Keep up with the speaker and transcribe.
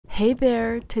Hey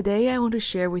there! Today I want to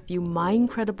share with you my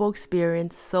incredible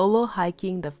experience solo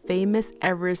hiking the famous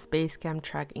Everest Basecamp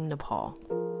trek in Nepal.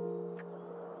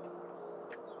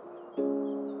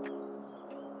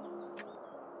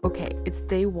 Okay, it's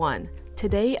day 1.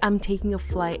 Today I'm taking a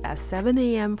flight at 7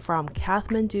 a.m. from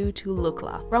Kathmandu to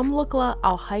Lukla. From Lukla,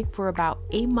 I'll hike for about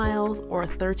 8 miles or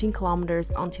 13 kilometers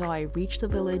until I reach the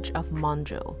village of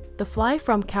Monjo. The flight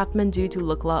from Kathmandu to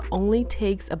Lukla only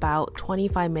takes about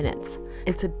 25 minutes.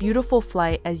 It's a beautiful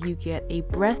flight as you get a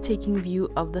breathtaking view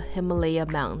of the Himalaya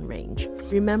mountain range.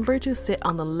 Remember to sit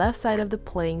on the left side of the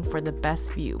plane for the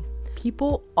best view.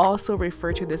 People also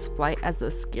refer to this flight as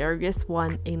the scariest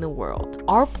one in the world.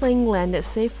 Our plane landed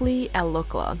safely at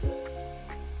Lukla.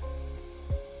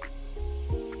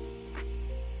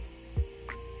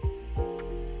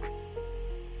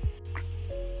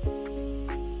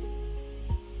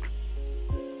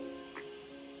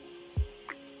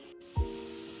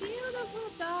 Beautiful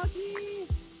doggy!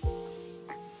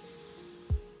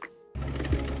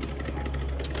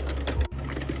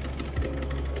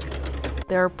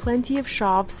 There are plenty of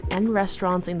shops and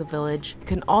restaurants in the village. You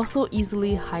can also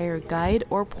easily hire a guide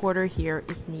or porter here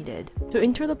if needed. To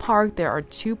enter the park, there are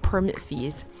 2 permit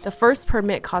fees. The first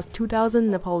permit costs 2,000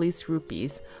 Nepalese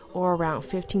rupees, or around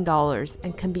 $15,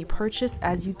 and can be purchased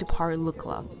as you depart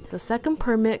Lukla. The second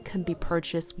permit can be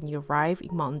purchased when you arrive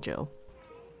in Monjo.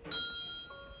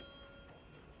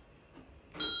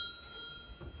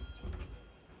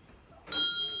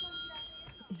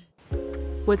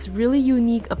 What's really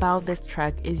unique about this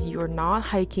trek is you're not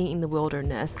hiking in the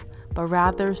wilderness, but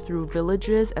rather through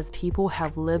villages as people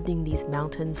have lived in these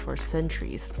mountains for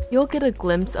centuries. You'll get a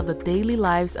glimpse of the daily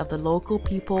lives of the local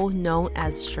people known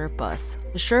as Sherpas.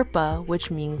 The Sherpa, which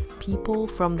means people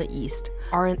from the east,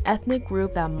 are an ethnic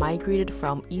group that migrated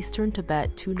from eastern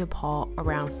Tibet to Nepal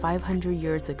around 500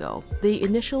 years ago. They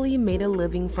initially made a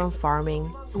living from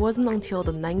farming. It wasn't until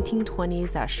the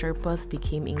 1920s that Sherpas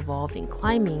became involved in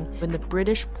climbing when the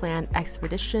British planned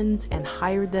expeditions and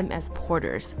hired them as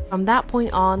porters. From that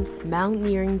point on,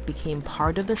 mountaineering became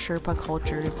part of the Sherpa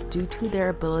culture due to their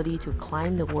ability to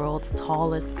climb the world's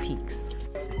tallest peaks.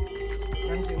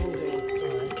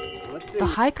 The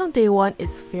hike on day 1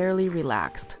 is fairly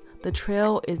relaxed. The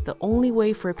trail is the only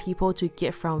way for people to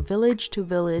get from village to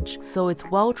village, so it's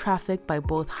well trafficked by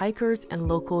both hikers and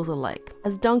locals alike.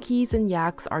 As donkeys and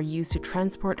yaks are used to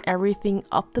transport everything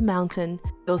up the mountain,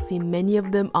 you'll see many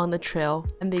of them on the trail,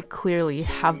 and they clearly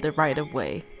have the right of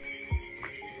way.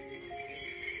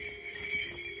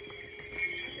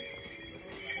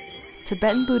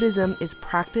 Tibetan Buddhism is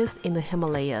practiced in the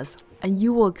Himalayas, and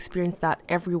you will experience that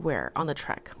everywhere on the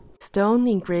trek. Stone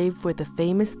engraved with the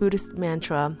famous Buddhist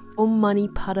mantra, Om Mani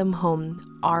Padme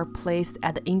Hum, are placed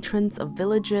at the entrance of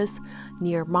villages,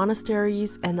 near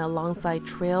monasteries, and alongside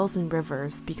trails and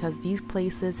rivers because these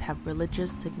places have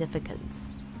religious significance.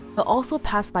 You'll also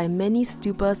pass by many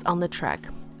stupas on the trek.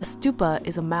 A stupa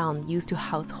is a mound used to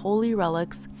house holy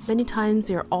relics. Many times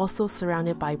they are also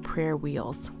surrounded by prayer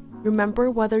wheels.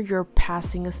 Remember, whether you're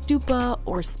passing a stupa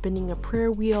or spinning a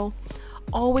prayer wheel,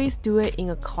 always do it in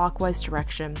a clockwise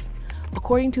direction.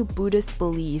 According to Buddhist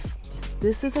belief,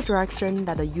 this is the direction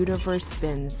that the universe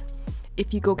spins.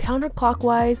 If you go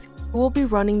counterclockwise, you will be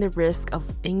running the risk of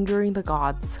angering the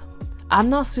gods. I'm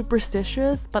not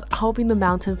superstitious, but I'll be in the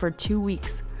mountain for 2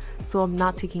 weeks, so I'm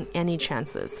not taking any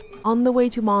chances. On the way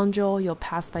to Monjo, you'll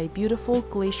pass by beautiful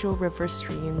glacial river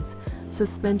streams,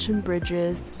 suspension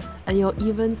bridges, and you'll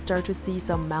even start to see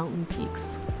some mountain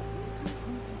peaks.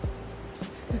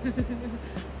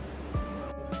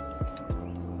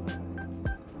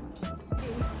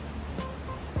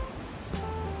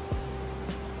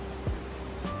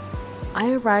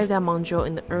 I arrived at Monjo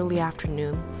in the early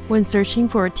afternoon. When searching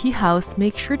for a tea house,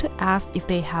 make sure to ask if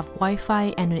they have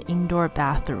Wi-Fi and an indoor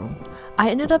bathroom. I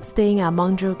ended up staying at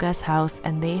Monjo guest house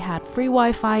and they had free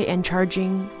Wi-Fi and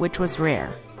charging, which was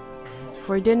rare.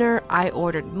 For dinner, I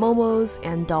ordered momos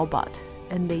and dalbat,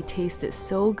 and they tasted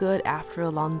so good after a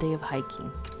long day of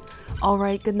hiking.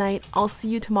 Alright, good night. I'll see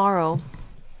you tomorrow.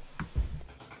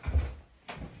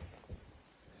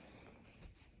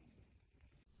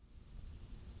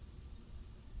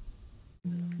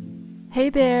 Hey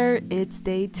there, it's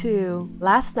day 2.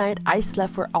 Last night I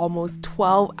slept for almost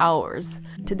 12 hours.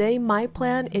 Today my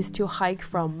plan is to hike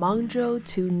from Monjo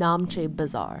to Namche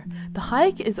Bazar. The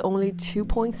hike is only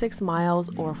 2.6 miles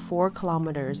or 4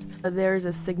 kilometers, but there is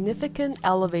a significant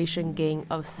elevation gain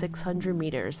of 600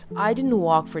 meters. I didn't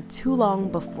walk for too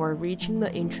long before reaching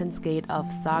the entrance gate of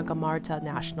Sagarmatha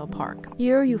National Park.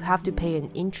 Here you have to pay an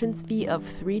entrance fee of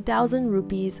 3,000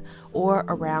 rupees or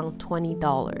around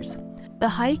 $20. The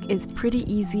hike is pretty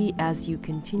easy as you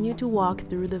continue to walk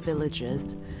through the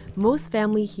villages. Most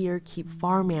families here keep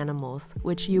farm animals,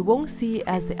 which you won't see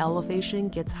as the elevation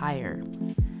gets higher.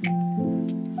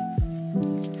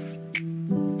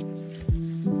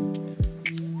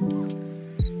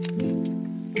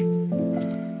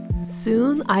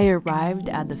 Soon, I arrived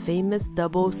at the famous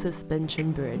double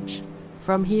suspension bridge.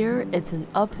 From here, it's an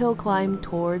uphill climb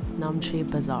towards Namche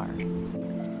Bazar.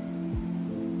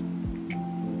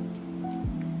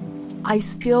 I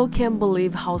still can't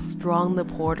believe how strong the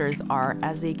porters are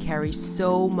as they carry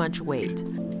so much weight.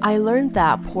 I learned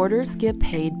that porters get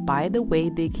paid by the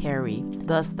weight they carry,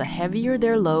 thus the heavier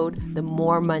their load, the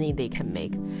more money they can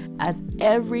make, as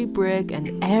every brick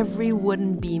and every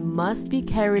wooden beam must be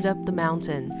carried up the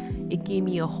mountain. It gave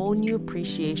me a whole new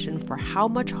appreciation for how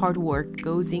much hard work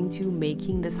goes into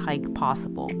making this hike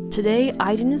possible. Today,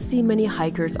 I didn't see many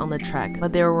hikers on the trek,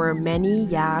 but there were many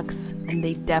yaks, and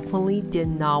they definitely did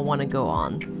not want to go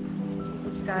on.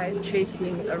 This guy is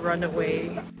chasing a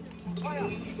runaway.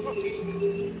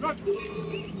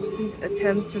 His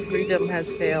attempt to freedom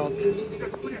has failed.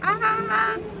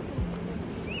 Ah!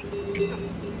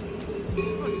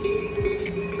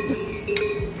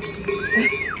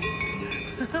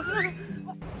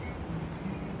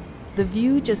 The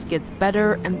view just gets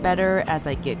better and better as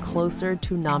I get closer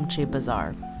to Namche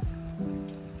Bazar.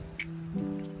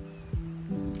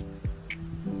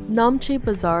 Namche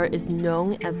Bazar is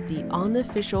known as the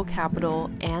unofficial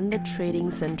capital and the trading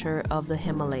center of the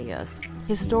Himalayas.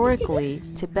 Historically,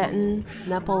 Tibetan,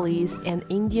 Nepalese, and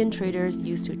Indian traders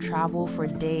used to travel for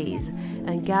days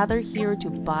and gather here to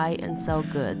buy and sell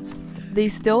goods. They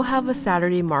still have a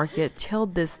Saturday market till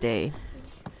this day.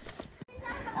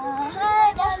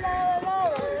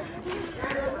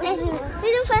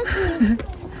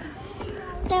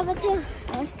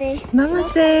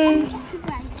 Namaste.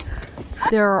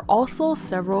 There are also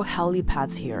several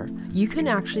helipads here. You can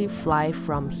actually fly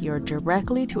from here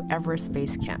directly to Everest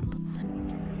Basecamp.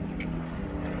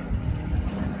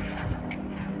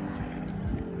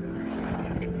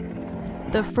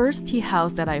 The first tea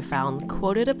house that I found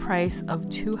quoted a price of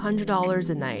 $200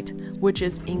 a night, which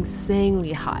is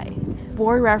insanely high.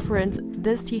 For reference,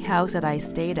 this tea house that I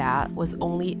stayed at was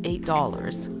only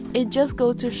 $8. It just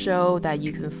goes to show that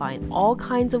you can find all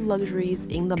kinds of luxuries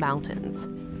in the mountains.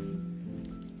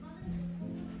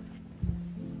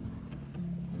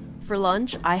 For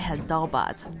lunch, I had dal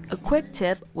bhat. A quick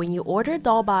tip, when you order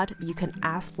dal bhat, you can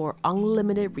ask for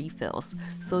unlimited refills,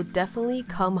 so definitely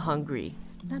come hungry.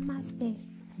 Namaste.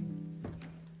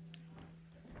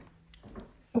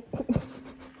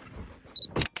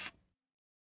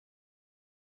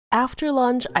 After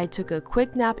lunch, I took a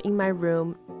quick nap in my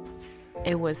room.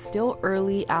 It was still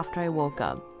early after I woke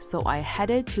up, so I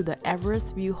headed to the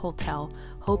Everest View Hotel,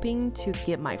 hoping to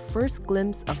get my first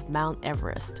glimpse of Mount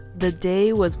Everest. The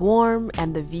day was warm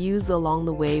and the views along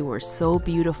the way were so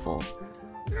beautiful.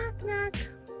 Knock, knock.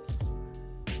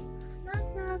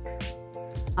 Knock, knock.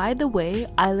 By the way,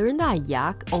 I learned that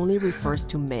yak only refers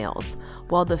to males,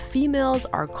 while the females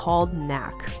are called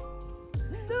nak.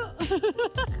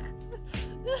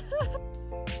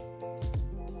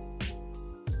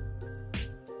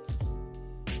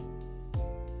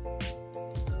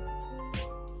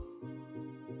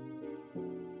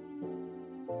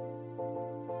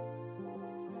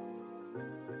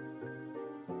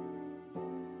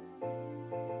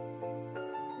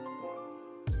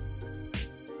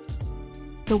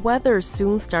 The weather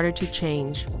soon started to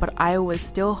change, but I was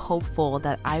still hopeful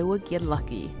that I would get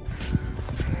lucky.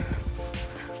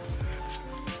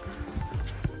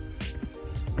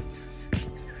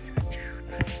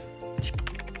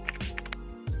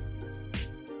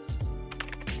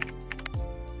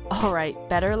 Alright,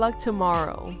 better luck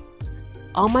tomorrow.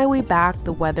 On my way back,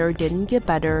 the weather didn't get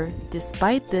better.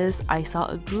 Despite this, I saw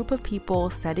a group of people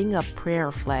setting up prayer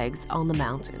flags on the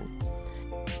mountain.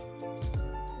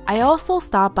 I also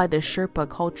stopped by the Sherpa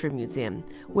Culture Museum,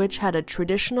 which had a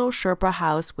traditional Sherpa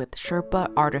house with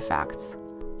Sherpa artifacts.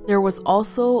 There was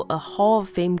also a Hall of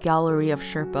Fame gallery of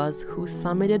Sherpas who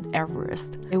summited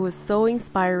Everest. It was so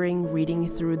inspiring reading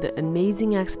through the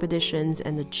amazing expeditions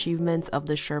and achievements of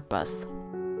the Sherpas.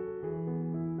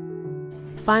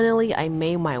 Finally, I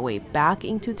made my way back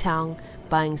into town,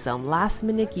 buying some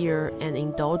last-minute gear and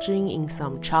indulging in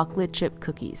some chocolate chip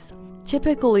cookies.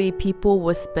 Typically, people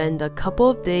would spend a couple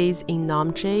of days in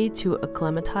Namche to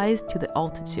acclimatize to the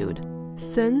altitude.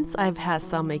 Since I've had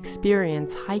some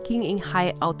experience hiking in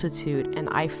high altitude and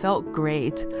I felt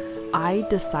great, I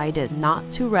decided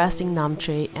not to rest in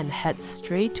Namche and head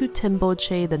straight to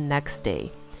Tengboche the next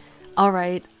day.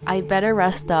 Alright, I better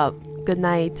rest up. Good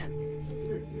night.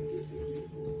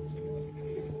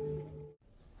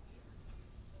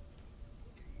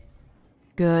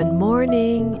 Good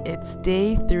morning! It's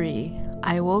day 3.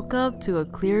 I woke up to a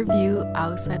clear view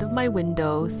outside of my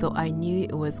window, so I knew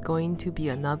it was going to be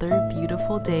another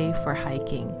beautiful day for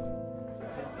hiking.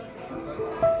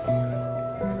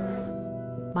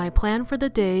 My plan for the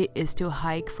day is to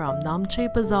hike from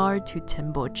Namche Bazar to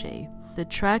Tengboche. The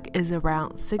trek is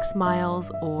around 6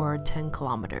 miles or 10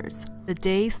 kilometers. The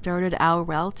day started out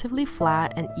relatively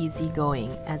flat and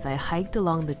easygoing as I hiked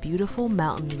along the beautiful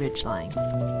mountain ridgeline.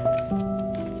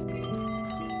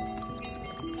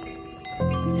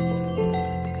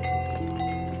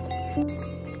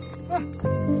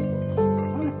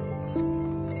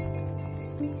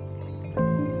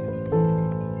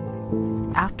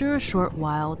 After a short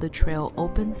while, the trail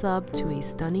opens up to a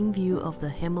stunning view of the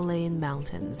Himalayan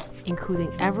mountains,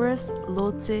 including Everest,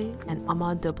 Lukla, and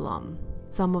Amadublam,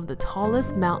 some of the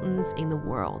tallest mountains in the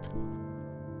world.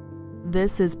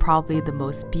 This is probably the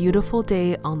most beautiful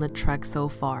day on the trek so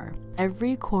far.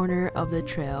 Every corner of the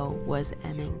trail was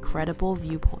an incredible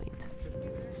viewpoint.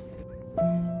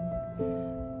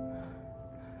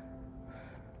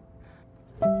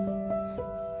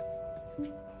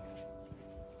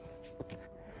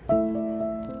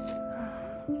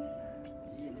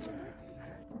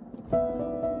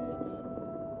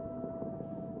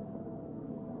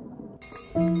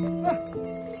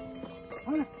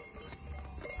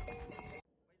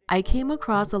 I came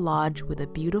across a lodge with a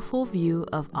beautiful view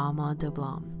of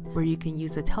Amadublam, where you can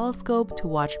use a telescope to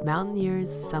watch mountaineers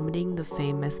summiting the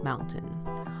famous mountain.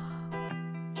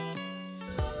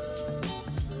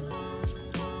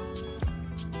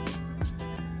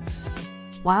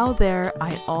 While there,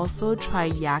 I also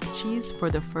tried yak cheese for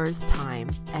the first time,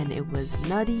 and it was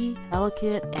nutty,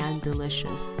 delicate, and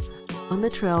delicious. On the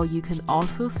trail, you can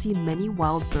also see many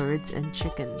wild birds and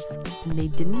chickens, and they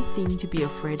didn't seem to be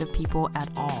afraid of people at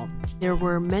all. There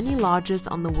were many lodges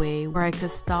on the way where I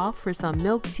could stop for some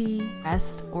milk tea,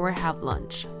 rest, or have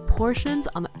lunch. Portions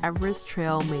on the Everest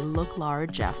Trail may look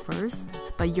large at first,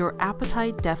 but your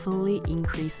appetite definitely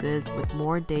increases with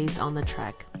more days on the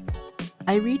trek.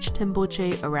 I reached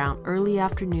Tengboche around early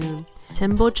afternoon.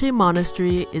 Tengboche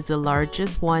Monastery is the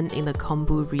largest one in the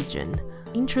Khumbu region.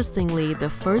 Interestingly, the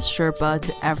first Sherpa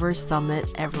to ever summit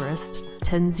Everest,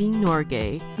 Tenzin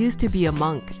Norgay, used to be a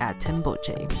monk at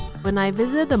Tengboche. When I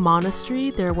visited the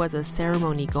monastery, there was a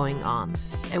ceremony going on.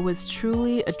 It was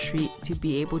truly a treat to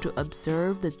be able to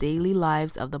observe the daily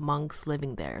lives of the monks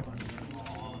living there.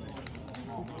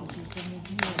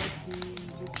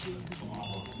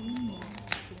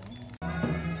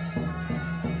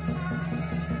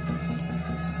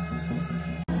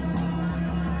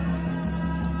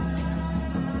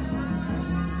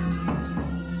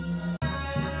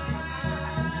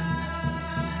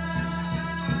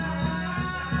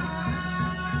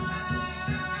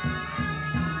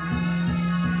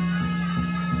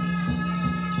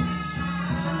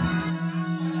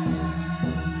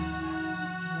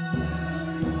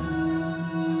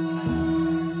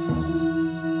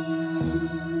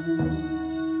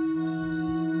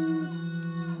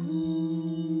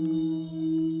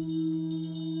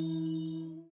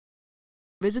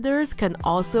 Visitors can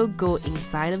also go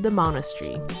inside of the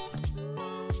monastery.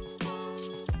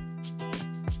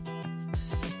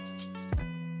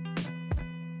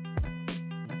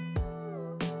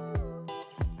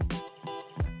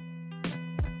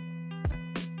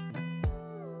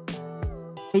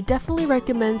 I definitely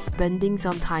recommend spending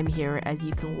some time here as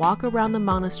you can walk around the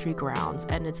monastery grounds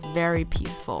and it's very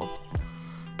peaceful.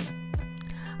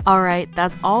 Alright,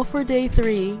 that's all for day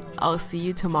 3. I'll see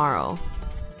you tomorrow.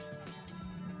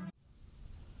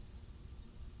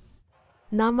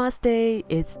 Namaste,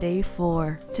 it's day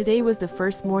 4. Today was the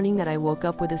first morning that I woke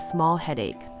up with a small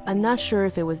headache. I'm not sure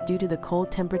if it was due to the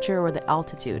cold temperature or the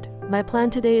altitude. My plan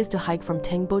today is to hike from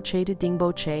Tengboche to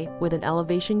Dingboche with an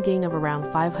elevation gain of around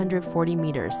 540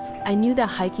 meters. I knew that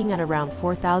hiking at around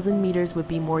 4,000 meters would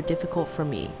be more difficult for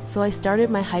me, so I started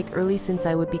my hike early since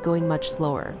I would be going much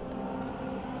slower.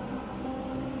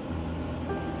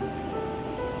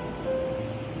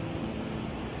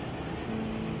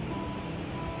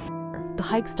 The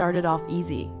hike started off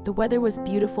easy. The weather was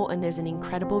beautiful and there's an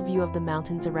incredible view of the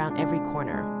mountains around every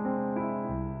corner.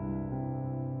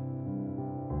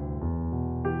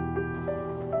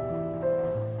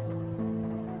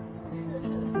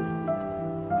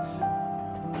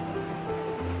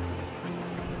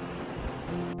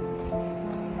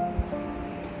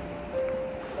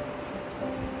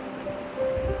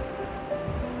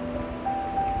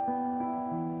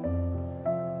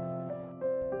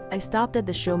 I stopped at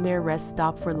the Shomer rest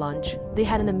stop for lunch. They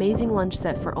had an amazing lunch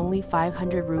set for only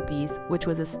 500 rupees, which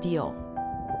was a steal.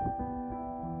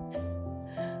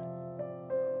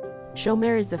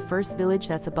 Shomer is the first village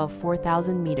that's above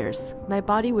 4,000 meters. My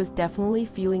body was definitely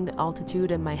feeling the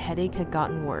altitude and my headache had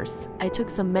gotten worse. I took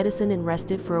some medicine and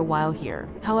rested for a while here.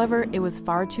 However, it was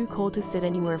far too cold to sit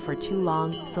anywhere for too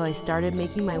long, so I started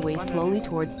making my way slowly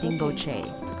towards Dingboche.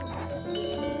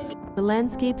 The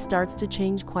landscape starts to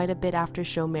change quite a bit after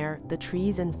Shomer. The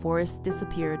trees and forests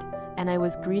disappeared, and I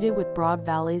was greeted with broad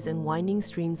valleys and winding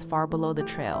streams far below the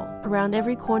trail. Around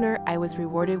every corner, I was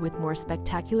rewarded with more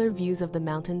spectacular views of the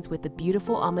mountains with the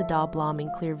beautiful Amadal Blom in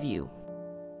clear view.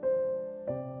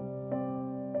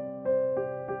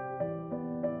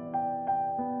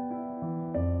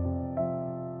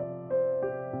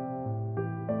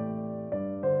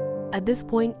 At this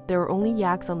point, there were only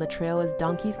yaks on the trail as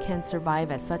donkeys can't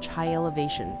survive at such high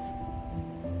elevations.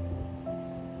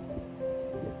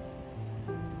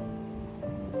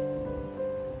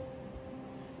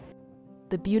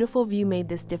 The beautiful view made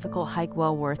this difficult hike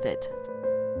well worth it.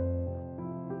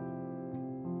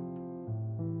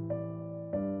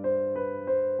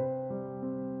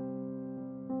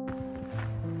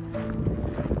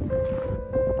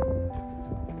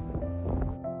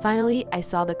 Finally, I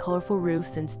saw the colorful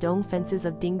roofs and stone fences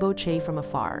of Dingboche from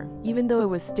afar. Even though it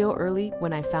was still early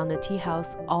when I found the tea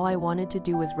house, all I wanted to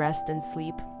do was rest and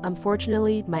sleep.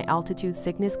 Unfortunately, my altitude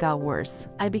sickness got worse.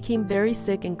 I became very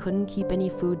sick and couldn't keep any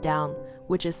food down,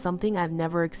 which is something I've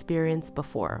never experienced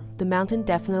before. The mountain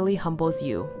definitely humbles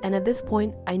you, and at this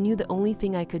point, I knew the only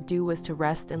thing I could do was to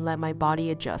rest and let my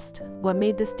body adjust. What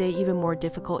made this day even more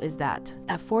difficult is that,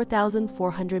 at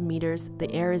 4,400 meters, the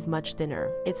air is much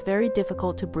thinner. It's very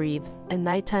difficult to breathe, and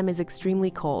nighttime is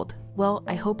extremely cold. Well,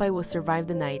 I hope I will survive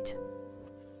the night.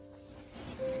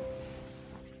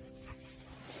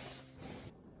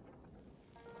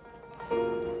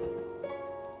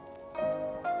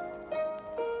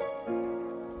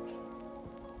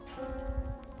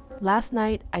 Last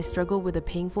night, I struggled with a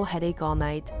painful headache all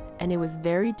night, and it was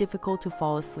very difficult to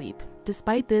fall asleep.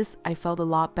 Despite this, I felt a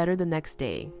lot better the next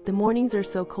day. The mornings are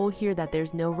so cold here that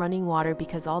there's no running water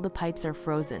because all the pipes are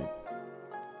frozen.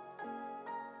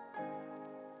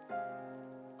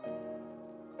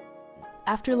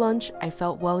 After lunch, I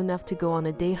felt well enough to go on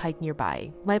a day hike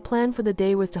nearby. My plan for the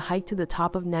day was to hike to the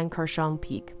top of Nangkarshang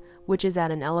Peak, which is at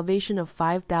an elevation of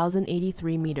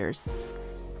 5,083 meters.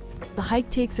 The hike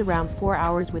takes around 4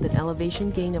 hours with an elevation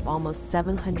gain of almost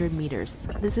 700 meters.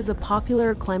 This is a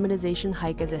popular acclimatization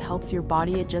hike as it helps your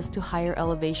body adjust to higher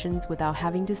elevations without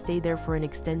having to stay there for an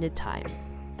extended time.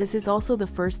 This is also the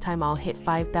first time I'll hit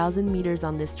 5,000 meters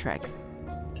on this trek.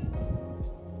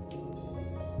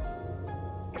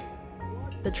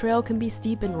 The trail can be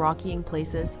steep and rocky in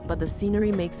places, but the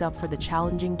scenery makes up for the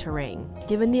challenging terrain.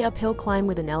 Given the uphill climb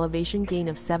with an elevation gain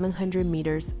of 700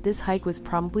 meters, this hike was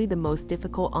probably the most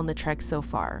difficult on the trek so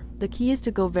far. The key is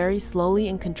to go very slowly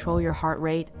and control your heart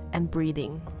rate and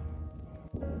breathing.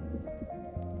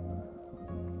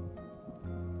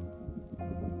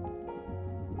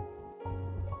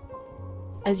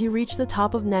 As you reach the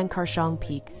top of Nangkarshang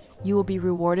Peak, you will be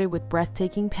rewarded with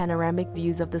breathtaking panoramic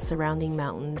views of the surrounding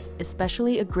mountains,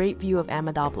 especially a great view of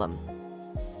Amadablam.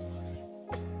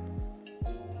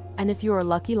 And if you are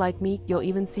lucky like me, you'll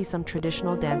even see some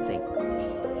traditional dancing.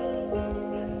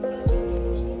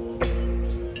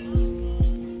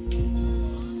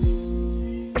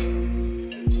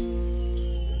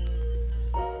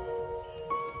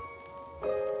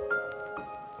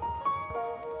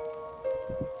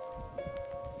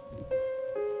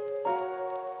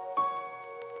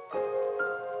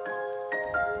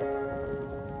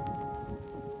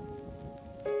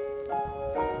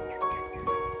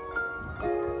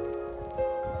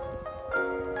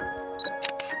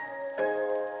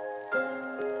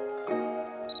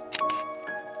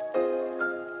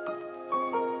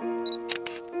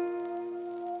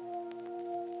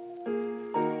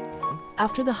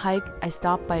 After the hike, I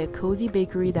stopped by a cozy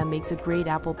bakery that makes a great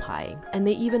apple pie, and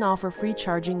they even offer free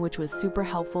charging, which was super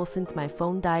helpful since my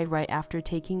phone died right after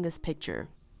taking this picture.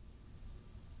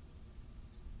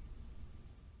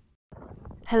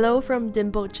 Hello from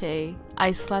Dingboche.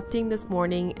 I slept in this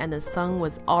morning and the sun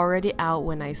was already out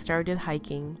when I started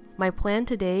hiking. My plan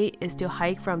today is to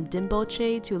hike from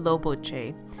Dingboche to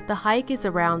Lobuche. The hike is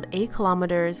around 8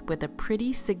 kilometers with a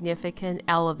pretty significant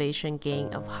elevation gain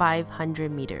of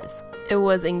 500 meters. It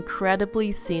was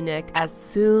incredibly scenic as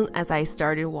soon as I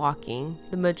started walking.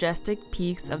 The majestic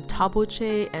peaks of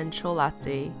Tengboche and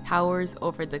Cholatse towers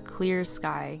over the clear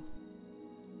sky.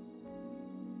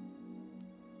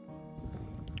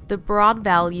 The broad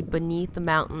valley beneath the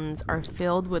mountains are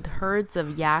filled with herds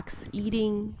of yaks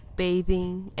eating,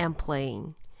 bathing, and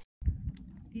playing.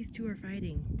 These two are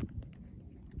fighting.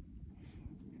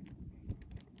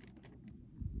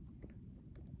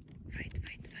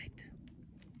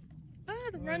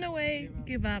 Run away,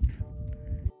 give up.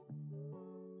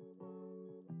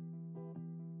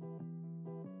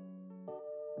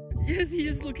 Yes, he's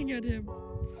just looking at him.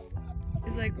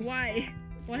 He's like, why?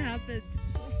 What happened?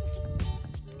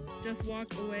 Just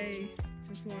walk away.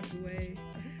 Just walk away.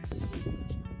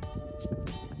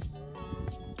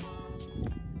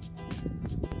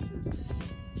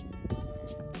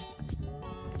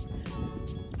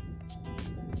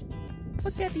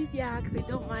 Look at these yaks, they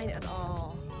don't mind at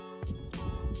all.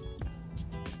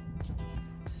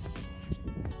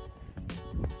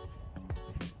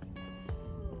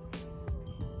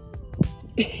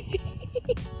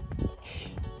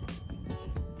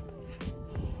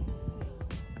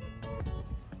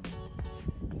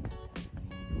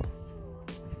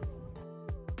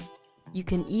 You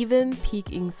can even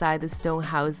peek inside the stone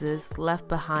houses left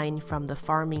behind from the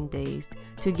farming days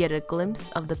to get a glimpse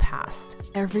of the past.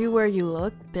 Everywhere you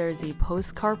look, there is a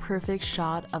postcard-perfect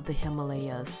shot of the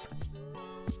Himalayas.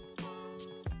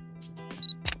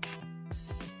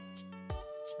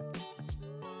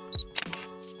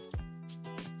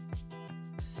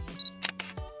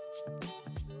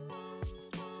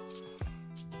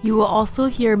 You will also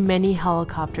hear many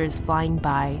helicopters flying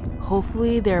by.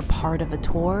 Hopefully they're part of a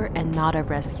tour and not a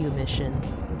rescue mission.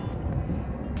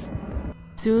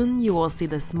 Soon you will see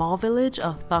the small village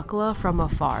of Lukla from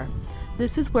afar.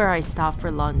 This is where I stopped for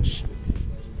lunch.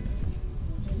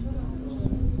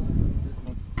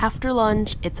 After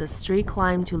lunch, it's a straight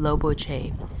climb to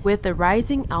Lobuche. With the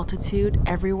rising altitude,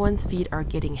 everyone's feet are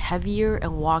getting heavier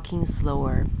and walking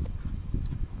slower.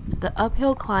 The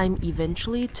uphill climb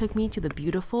eventually took me to the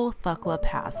beautiful Lukla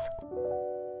Pass.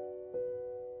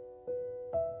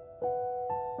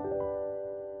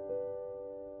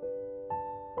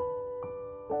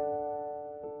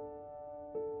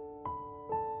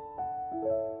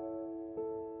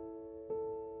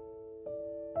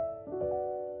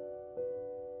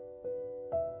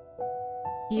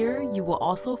 Here, you will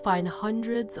also find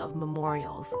hundreds of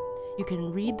memorials. You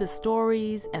can read the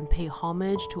stories and pay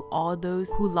homage to all those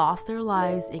who lost their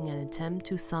lives in an attempt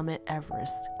to summit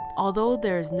Everest. Although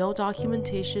there is no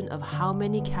documentation of how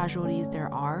many casualties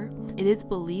there are, it is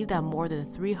believed that more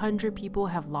than 300 people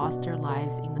have lost their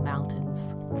lives in the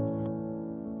mountains.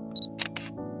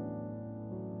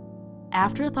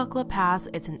 After Lukla Pass,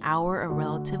 it's an hour of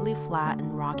relatively flat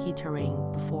and rocky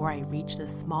terrain before I reach the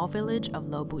small village of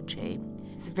Lobuche.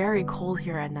 It's very cold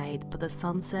here at night, but the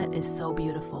sunset is so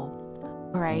beautiful.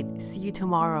 Alright, see you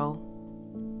tomorrow.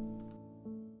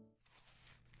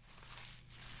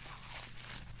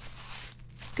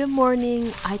 Good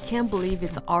morning! I can't believe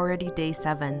it's already day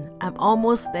 7. I'm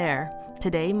almost there.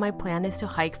 Today, my plan is to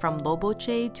hike from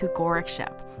Lobuche to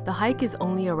Gorakshep. The hike is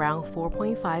only around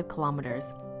 4.5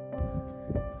 kilometers.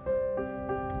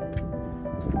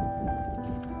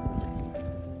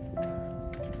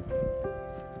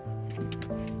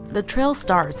 The trail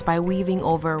starts by weaving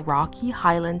over rocky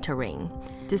highland terrain.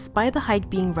 Despite the hike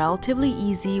being relatively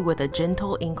easy with a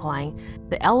gentle incline,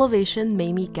 the elevation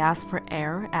made me gasp for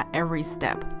air at every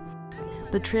step.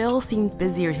 The trail seemed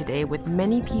busier today with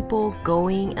many people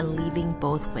going and leaving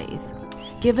both ways.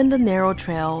 Given the narrow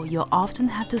trail, you'll often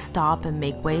have to stop and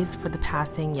make ways for the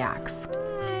passing yaks.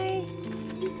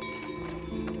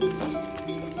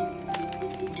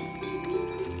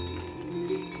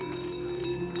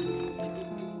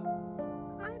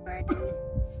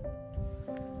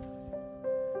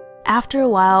 After a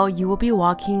while, you will be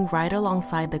walking right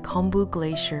alongside the Khumbu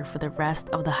Glacier for the rest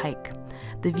of the hike.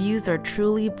 The views are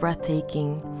truly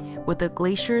breathtaking, with the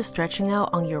glacier stretching out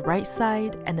on your right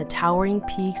side and the towering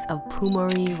peaks of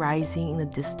Pumori rising in the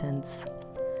distance.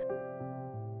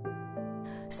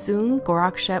 Soon,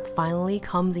 Gorakshep finally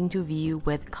comes into view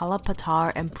with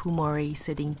Pattar and Pumori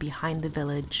sitting behind the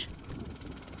village.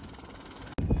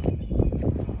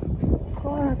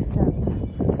 Gorakshep.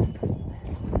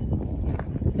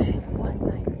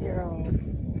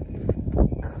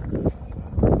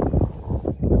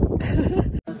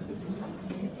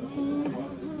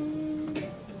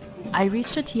 I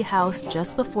reached a tea house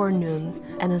just before noon,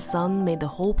 and the sun made the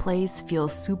whole place feel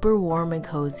super warm and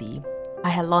cozy. I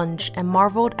had lunch and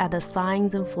marveled at the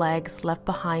signs and flags left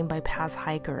behind by past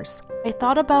hikers. I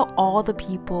thought about all the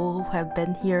people who have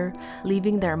been here,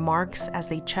 leaving their marks as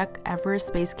they check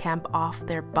Everest Basecamp off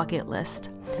their bucket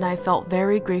list, and I felt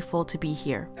very grateful to be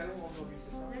here.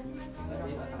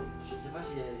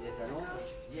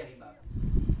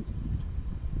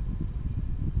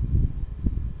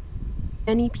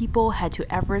 Many people head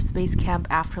to Everest Basecamp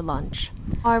after lunch.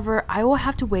 However, I will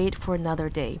have to wait for another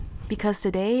day, because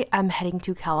today I'm heading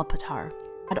to Pattar.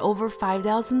 At over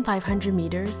 5,500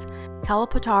 meters,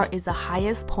 Pattar is the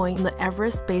highest point in the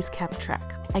Everest Basecamp trek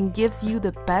and gives you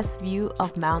the best view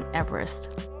of Mount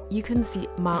Everest. You can see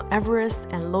Mount Everest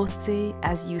and Lobuche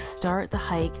as you start the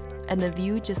hike, and the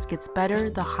view just gets better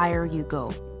the higher you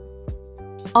go.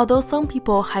 Although some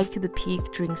people hike to the peak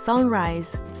during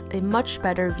sunrise, it's a much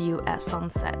better view at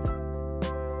sunset.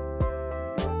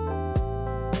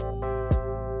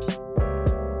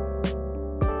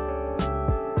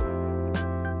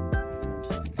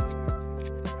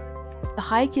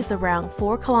 The hike is around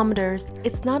 4 kilometers.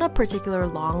 It's not a particular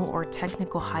long or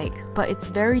technical hike, but it's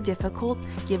very difficult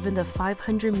given the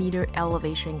 500-meter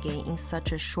elevation gain in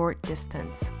such a short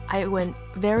distance. I went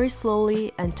very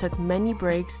slowly and took many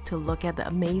breaks to look at the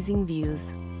amazing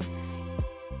views.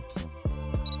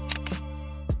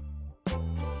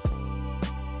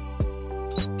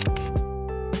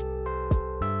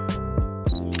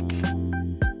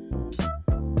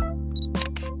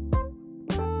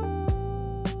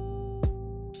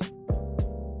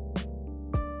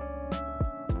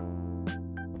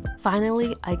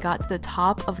 Finally, I got to the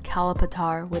top of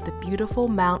Pattar with the beautiful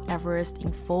Mount Everest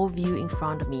in full view in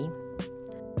front of me.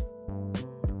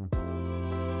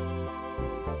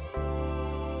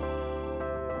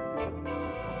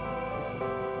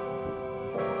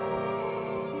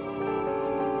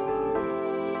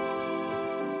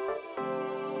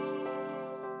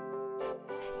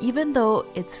 Even though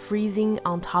it's freezing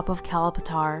on top of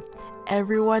Pattar,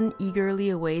 everyone eagerly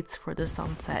awaits for the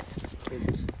sunset.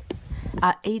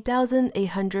 At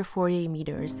 8,848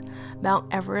 meters,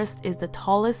 Mount Everest is the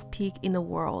tallest peak in the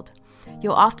world.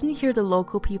 You'll often hear the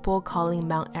local people calling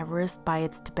Mount Everest by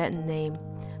its Tibetan name,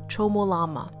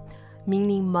 Chomolama,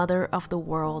 meaning Mother of the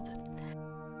World.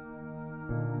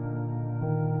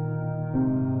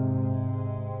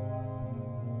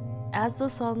 As the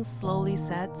sun slowly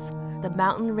sets, the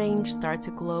mountain range starts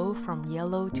to glow from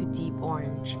yellow to deep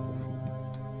orange.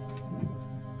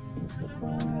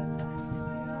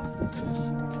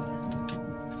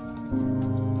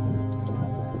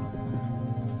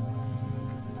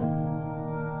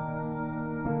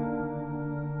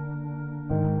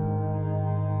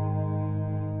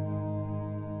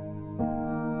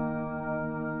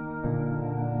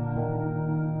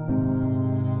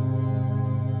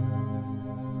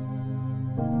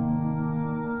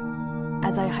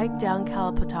 As I hike down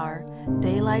Pattar,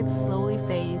 daylight slowly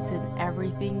fades and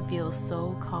everything feels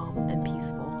so calm and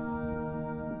peaceful.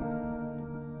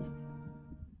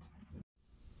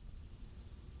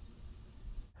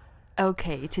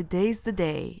 Okay, today's the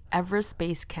day, Everest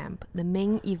Basecamp, the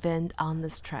main event on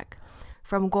this trek.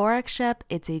 From Gorakshep,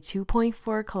 it's a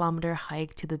 2.4 kilometer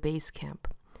hike to the base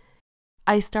camp.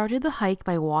 I started the hike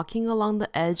by walking along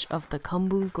the edge of the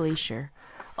Khumbu Glacier.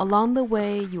 Along the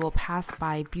way, you will pass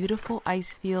by beautiful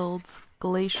ice fields,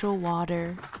 glacial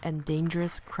water, and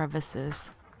dangerous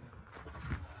crevices.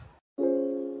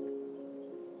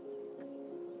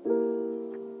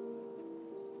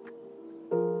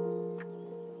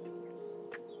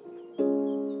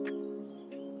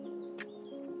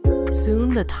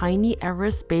 Soon, the tiny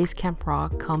Everest Basecamp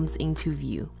rock comes into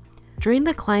view. During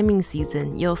the climbing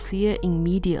season, you'll see it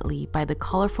immediately by the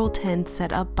colorful tents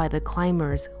set up by the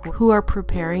climbers who are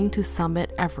preparing to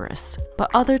summit Everest.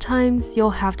 But other times, you'll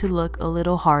have to look a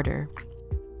little harder.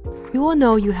 You will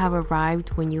know you have arrived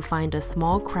when you find a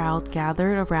small crowd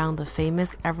gathered around the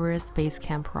famous Everest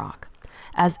Basecamp rock,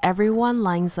 as everyone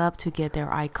lines up to get their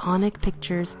iconic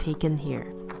pictures taken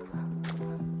here.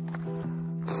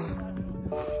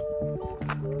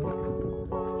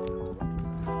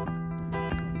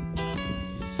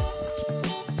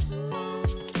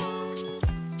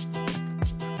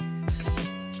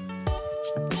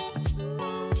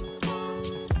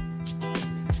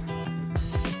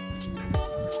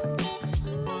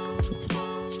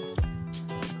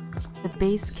 The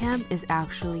base camp is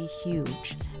actually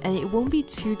huge, and it won't be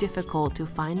too difficult to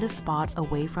find a spot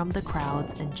away from the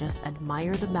crowds and just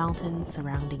admire the mountains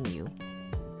surrounding you.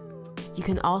 You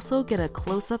can also get a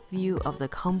close-up view of the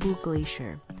Khumbu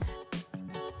Glacier.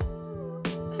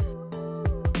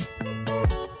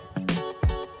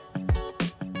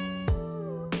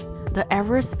 The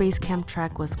Everest Basecamp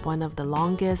trek was one of the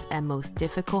longest and most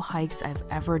difficult hikes I've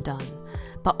ever done,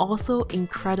 but also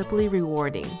incredibly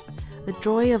rewarding. The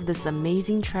joy of this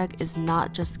amazing trek is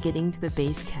not just getting to the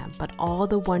base camp, but all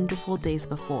the wonderful days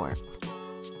before.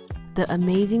 The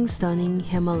amazing, stunning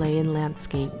Himalayan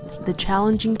landscape, the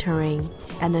challenging terrain,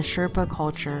 and the Sherpa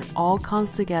culture all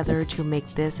comes together to make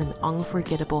this an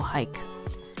unforgettable hike.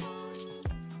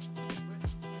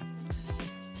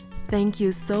 Thank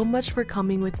you so much for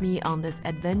coming with me on this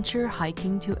adventure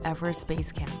hiking to Everest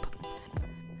Basecamp.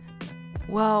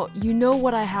 Well, you know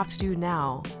what I have to do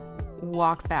now.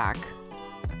 Walk back.